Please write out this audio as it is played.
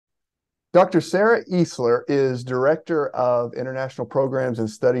Dr. Sara Easler is Director of International Programs and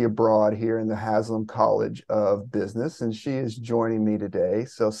Study Abroad here in the Haslam College of Business, and she is joining me today.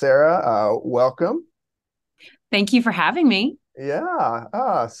 So, Sara, welcome. Thank you for having me. Yeah.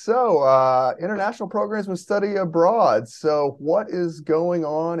 International Programs and Study Abroad. So, what is going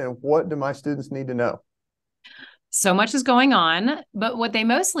on and what do my students need to know? So much is going on, but what they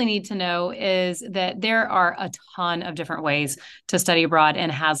mostly need to know is that there are a ton of different ways to study abroad in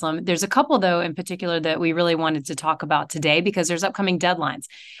Haslam. There's a couple, though, in particular that we really wanted to talk about today because there's upcoming deadlines.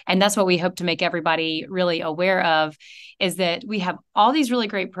 And that's what we hope to make everybody really aware of is that we have all these really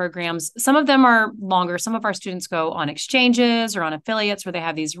great programs. Some of them are longer. Some of our students go on exchanges or on affiliates where they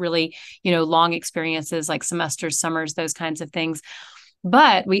have these really, long experiences like semesters, summers, those kinds of things.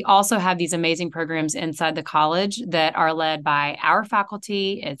 But we also have these amazing programs inside the college that are led by our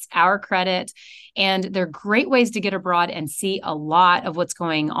faculty. It's our credit. And they're great ways to get abroad and see a lot of what's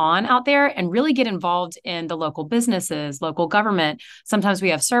going on out there and really get involved in the local businesses, local government. Sometimes we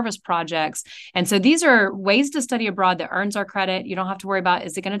have service projects. And so these are ways to study abroad that earns our credit. You don't have to worry about,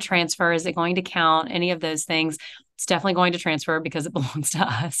 is it going to transfer? Is it going to count? Any of those things. It's definitely going to transfer because it belongs to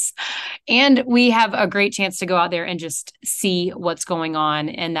us. And we have a great chance to go out there and just see what's going on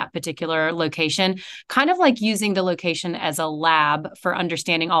in that particular location, kind of like using the location as a lab for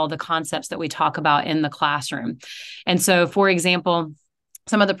understanding all of the concepts that we talk about in the classroom. And so, for example,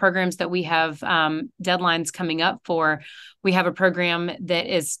 some of the programs that we have deadlines coming up for, we have a program that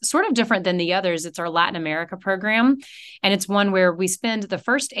is sort of different than the others. It's our Latin America program. And it's one where we spend the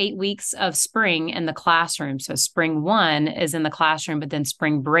first 8 weeks of spring in the classroom. So spring one is in the classroom, but then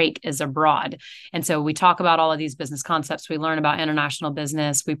spring break is abroad. And so we talk about all of these business concepts. We learn about international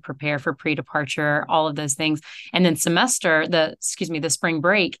business. We prepare for pre-departure, all of those things. And then the spring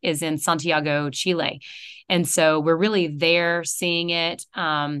break is in Santiago, Chile. And so we're really there seeing it.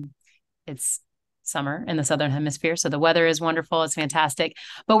 It's summer in the Southern Hemisphere. So the weather is wonderful. It's fantastic.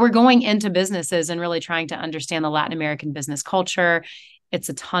 But we're going into businesses and really trying to understand the Latin American business culture. It's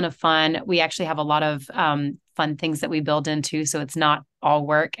a ton of fun. We actually have a lot of fun things that we build into. So it's not all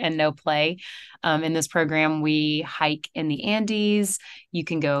work and no play. In this program, we hike in the Andes. You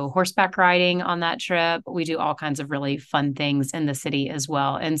can go horseback riding on that trip. We do all kinds of really fun things in the city as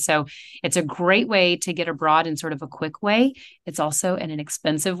well. And so it's a great way to get abroad in sort of a quick way. It's also an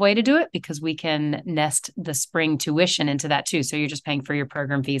inexpensive way to do it because we can nest the spring tuition into that too. So you're just paying for your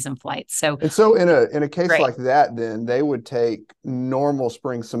program fees and flights. So And so in a case great. like that, then they would take normal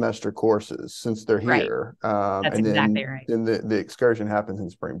spring semester courses since they're Right. here, That's and exactly right. then the excursion happens in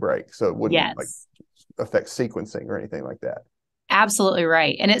spring break, so it wouldn't like Yes. affect sequencing or anything like that. Absolutely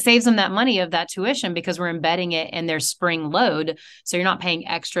right. And it saves them that money of that tuition because we're embedding it in their spring load. So you're not paying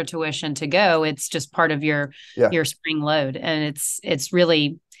extra tuition to go. It's just part of Yeah. your spring load. And it's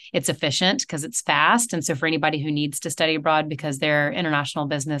really it's efficient because it's fast. And so for anybody who needs to study abroad because their international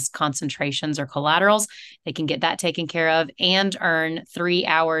business concentrations or collaterals, they can get that taken care of and earn 3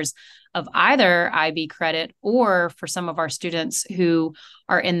 hours of either IB credit or for some of our students who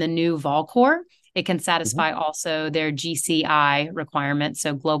are in the new VolCore it can Mhm. satisfy also their GCI requirement,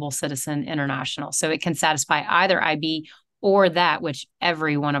 so Global Citizen International. So it can satisfy either IB or that, which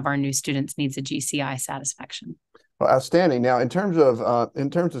every one of our new students needs a GCI satisfaction. Well, outstanding. Now, in terms of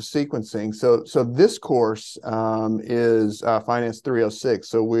sequencing, so this course is Finance 306.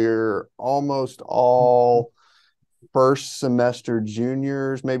 So we're almost all first semester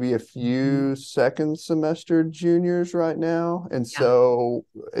juniors, maybe a few second semester juniors right now. And Yeah. so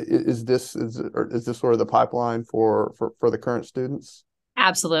is this sort of the pipeline for the current students?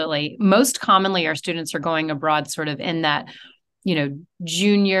 Absolutely. Most commonly, our students are going abroad sort of in that,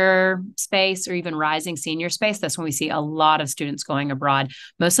 junior space or even rising senior space. That's when we see a lot of students going abroad,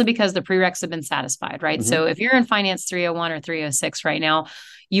 mostly because the prereqs have been satisfied, right? Hmm. So if you're in Finance 301 or 306 right now,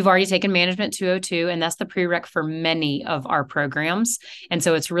 you've already taken Management 202, and that's the prereq for many of our programs. And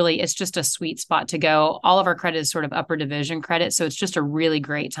so it's just a sweet spot to go. All of our credit is sort of upper division credit. So it's just a really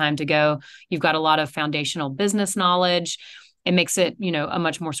great time to go. You've got a lot of foundational business knowledge. It makes it, a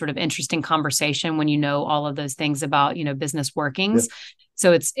much more sort of interesting conversation when you know all of those things about, business Yeah. workings.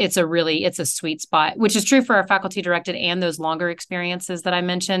 So it's a sweet spot, which is true for our faculty directed and those longer experiences that I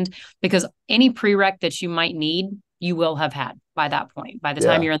mentioned, because any prereq that you might need, you will have had by that point, by the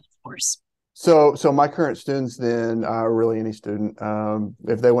time Yeah. you're in the course. So my current students then, really any student,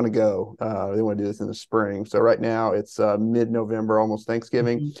 if they want to go, they want to do this in the spring. So right now it's mid-November, almost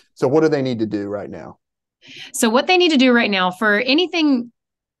Thanksgiving. Mhm. So what do they need to do right now? So what they need to do right now for anything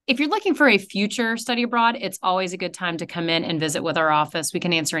If you're looking for a future study abroad, it's always a good time to come in and visit with our office. We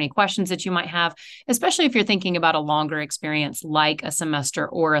can answer any questions that you might have, especially if you're thinking about a longer experience like a semester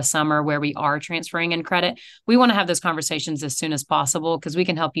or a summer where we are transferring in credit. We want to have those conversations as soon as possible because we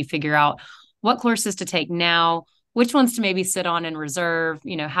can help you figure out what courses to take now, which ones to maybe sit on and reserve,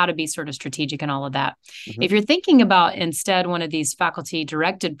 how to be sort of strategic and all of that. Mm-hmm. If you're thinking about instead one of these faculty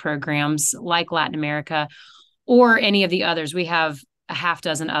directed programs like Latin America or any of the others, we have a half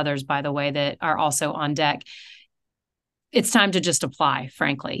dozen others, by the way, that are also on deck. It's time to just apply,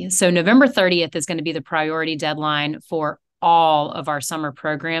 frankly. So November 30th is going to be the priority deadline for all of our summer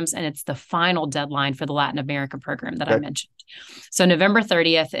programs, and it's the final deadline for the Latin America program that I mentioned. So November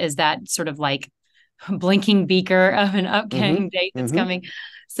 30th is that sort of like blinking beaker of an upcoming date that's coming.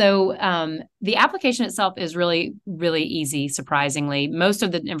 So the application itself is really, really easy, surprisingly. Most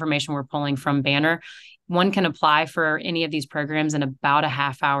of the information we're pulling from Banner. One can apply for any of these programs in about a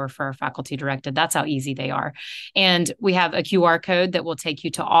half hour for our faculty directed. That's how easy they are. And we have a QR code that will take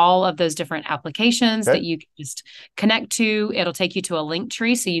you to all of those different applications that you can just connect to. It'll take you to a link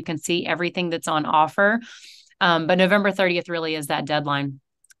tree so you can see everything that's on offer. But November 30th really is that deadline.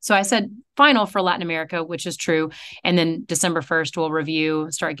 So I said final for Latin America, which is true. And then December 1st, we'll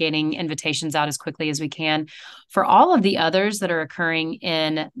review, start getting invitations out as quickly as we can. For all of the others that are occurring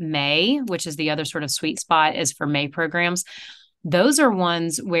in May, which is the other sort of sweet spot is for May programs, those are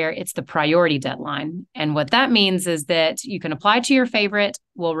ones where it's the priority deadline. And what that means is that you can apply to your favorite,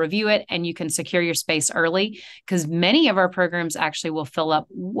 we'll review it, and you can secure your space early because many of our programs actually will fill up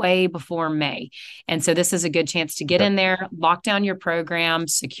way before May. And so this is a good chance to get in there, lock down your program,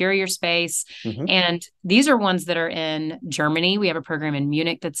 secure your space. And these are ones that are in Germany. We have a program in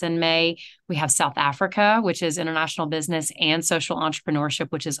Munich that's in May. We have South Africa, which is international business and social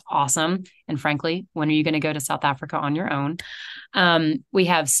entrepreneurship, which is awesome. And frankly, when are you going to go to South Africa on your own? We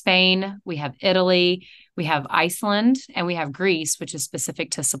have Spain, we have Italy, we have Iceland, and we have Greece, which is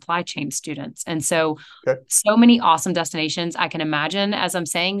specific to supply chain students. And so, so many awesome destinations. I can imagine as I'm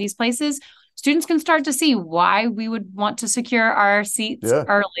saying these places, students can start to see why we would want to secure our seats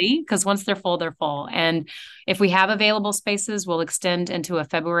early, because once they're full, they're full. And if we have available spaces, we'll extend into a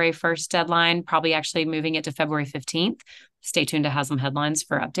February 1st deadline, probably actually moving it to February 15th. Stay tuned to Haslam Headlines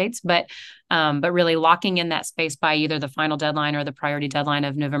for updates, but really locking in that space by either the final deadline or the priority deadline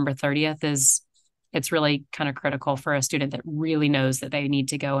of November 30th it's really kind of critical for a student that really knows that they need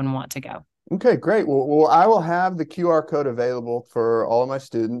to go and want to go. Okay, great. Well, I will have the QR code available for all of my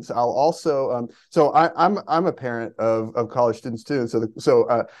students. I'll also, I'm a parent of college students too,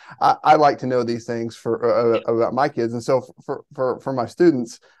 and I like to know these things about my kids, and so for my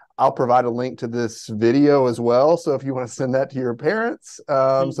students, I'll provide a link to this video as well. So if you want to send that to your parents,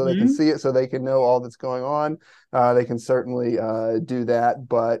 so they can see it, so they can know all that's going on, they can certainly do that.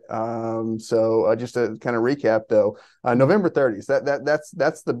 But just to kind of recap, though, November 30th.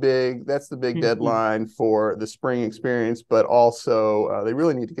 That's the big deadline for the spring experience. But also, they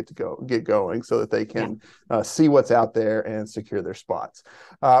really need to get going so that they can see what's out there and secure their spots.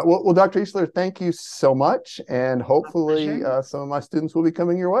 Well, Dr. Easler, thank you so much, and hopefully, some of my students will be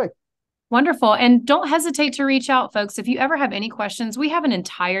coming your way. Wonderful. And don't hesitate to reach out, folks. If you ever have any questions, we have an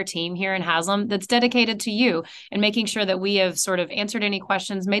entire team here in Haslam that's dedicated to you and making sure that we have sort of answered any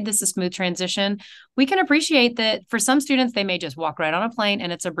questions, made this a smooth transition. We can appreciate that for some students, they may just walk right on a plane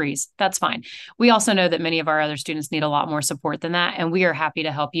and it's a breeze. That's fine. We also know that many of our other students need a lot more support than that, and we are happy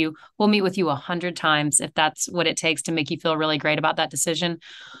to help you. We'll meet with you 100 times if that's what it takes to make you feel really great about that decision.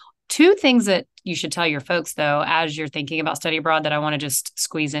 Two things that you should tell your folks, though, as you're thinking about study abroad that I want to just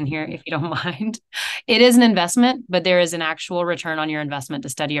squeeze in here, if you don't mind. It is an investment, but there is an actual return on your investment to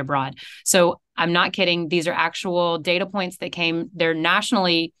study abroad. So I'm not kidding. These are actual data points that they're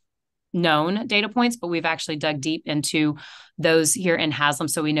nationally known data points, but we've actually dug deep into those here in Haslam.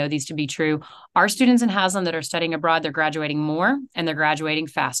 So we know these to be true. Our students in Haslam that are studying abroad, they're graduating more and they're graduating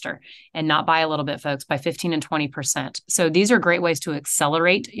faster, and not by a little bit, folks, by 15 and 20%. So these are great ways to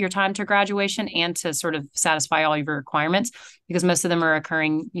accelerate your time to graduation and to sort of satisfy all of your requirements, because most of them are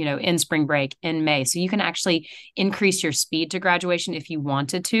occurring, in spring break in May. So you can actually increase your speed to graduation if you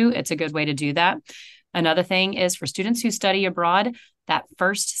wanted to. It's a good way to do that. Another thing is for students who study abroad, that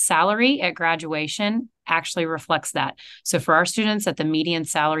first salary at graduation actually reflects that. So for our students at the median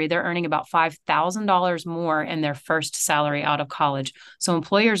salary, they're earning about $5,000 more in their first salary out of college. So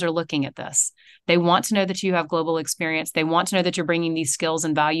employers are looking at this. They want to know that you have global experience. They want to know that you're bringing these skills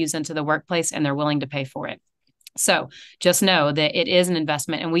and values into the workplace, and they're willing to pay for it. So just know that it is an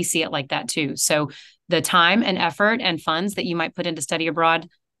investment, and we see it like that too. So the time and effort and funds that you might put into study abroad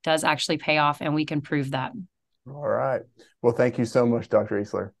does actually pay off, and we can prove that. All right. Well, thank you so much, Dr.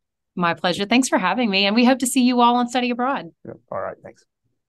 Easler. My pleasure. Thanks for having me. And we hope to see you all on Study Abroad. Yeah. All right. Thanks.